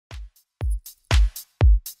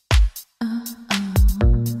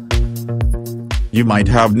You might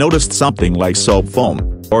have noticed something like soap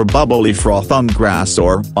foam, or bubbly froth on grass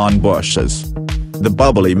or on bushes. The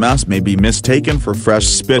bubbly mess may be mistaken for fresh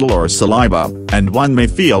spittle or saliva, and one may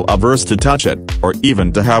feel averse to touch it, or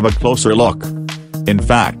even to have a closer look. In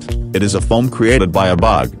fact, it is a foam created by a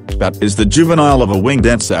bug, that is the juvenile of a winged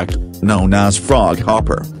insect, known as frog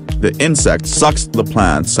hopper. The insect sucks the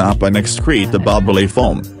plant sap and excrete the bubbly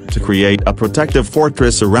foam, to create a protective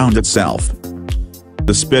fortress around itself.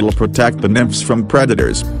 The spittle protect the nymphs from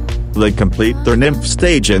predators. They complete their nymph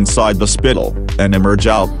stage inside the spittle, and emerge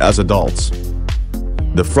out as adults.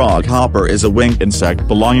 The frog hopper is a winged insect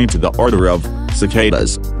belonging to the order of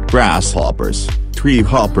cicadas, grasshoppers, tree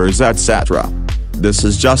hoppers, etc. This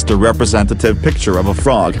is just a representative picture of a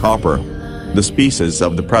frog hopper. The species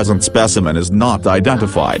of the present specimen is not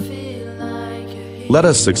identified. Let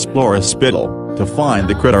us explore a spittle, to find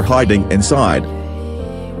the critter hiding inside.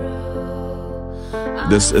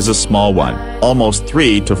 This is a small one, almost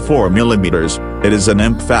 3 to 4 millimeters. It is an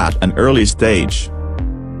nymph at an early stage.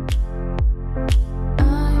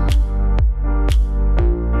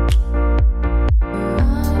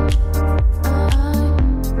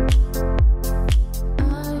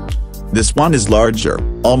 This one is larger,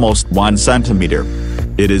 almost 1 centimeter.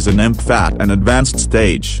 It is a nymph at an advanced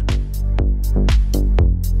stage.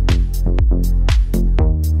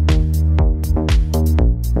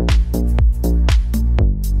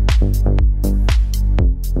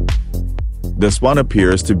 This one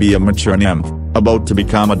appears to be a mature nymph, about to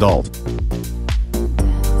become adult.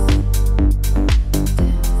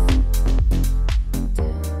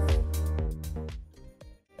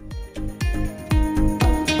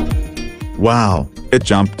 Wow, it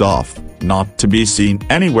jumped off, not to be seen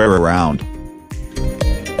anywhere around.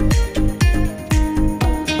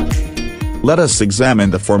 Let us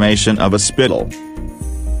examine the formation of a spittle.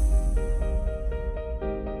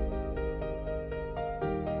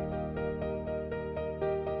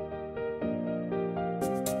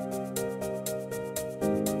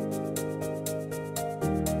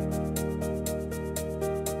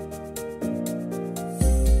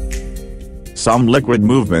 Some liquid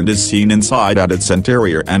movement is seen inside at its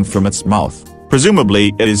interior and from its mouth,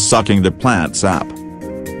 presumably it is sucking the plant sap.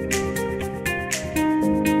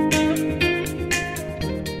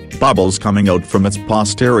 Bubbles coming out from its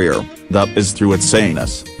posterior, that is through its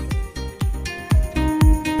anus.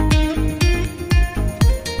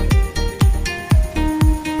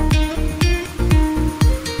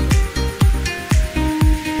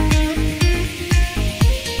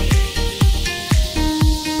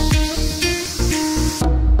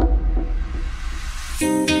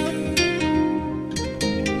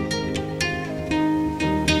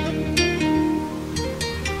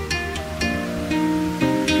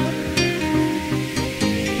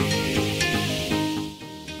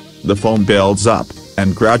 The foam builds up,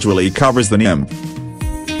 and gradually covers the nymph.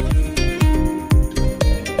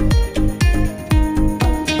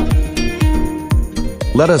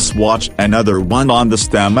 Let us watch another one on the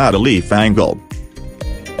stem at a leaf angle.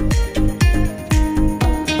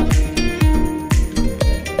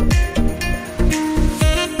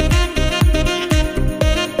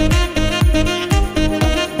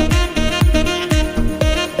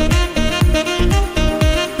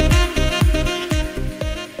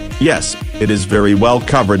 Yes, it is very well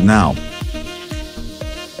covered now.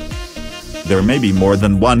 There may be more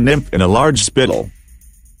than one nymph in a large spittle.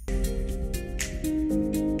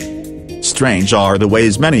 Strange are the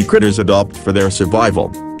ways many critters adopt for their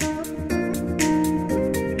survival.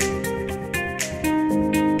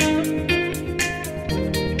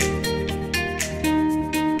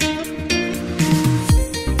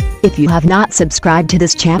 If you have not subscribed to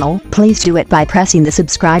this channel, please do it by pressing the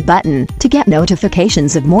subscribe button to get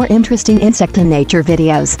notifications of more interesting insect and nature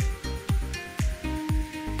videos.